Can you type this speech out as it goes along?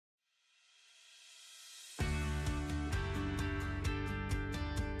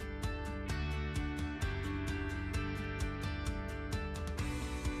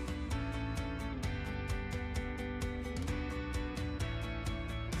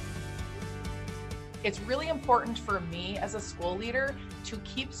It's really important for me as a school leader to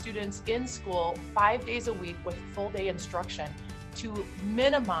keep students in school 5 days a week with full day instruction to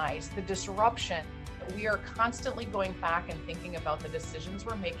minimize the disruption. We are constantly going back and thinking about the decisions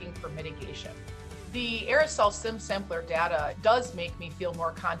we're making for mitigation. The AerosolSense Sampler data does make me feel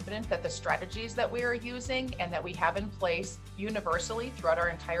more confident that the strategies that we are using and that we have in place universally throughout our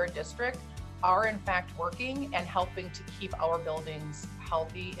entire district are in fact working and helping to keep our buildings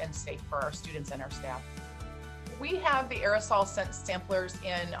healthy and safe for our students and our staff. We have the AerosolSense samplers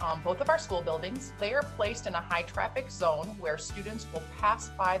in both of our school buildings. They are placed in a high traffic zone where students will pass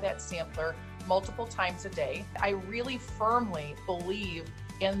by that sampler multiple times a day. I really firmly believe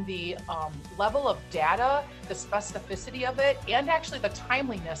in the level of data, the specificity of it, and actually the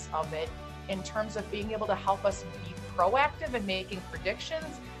timeliness of it in terms of being able to help us be proactive in making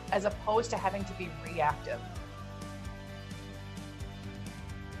predictions as opposed to having to be reactive.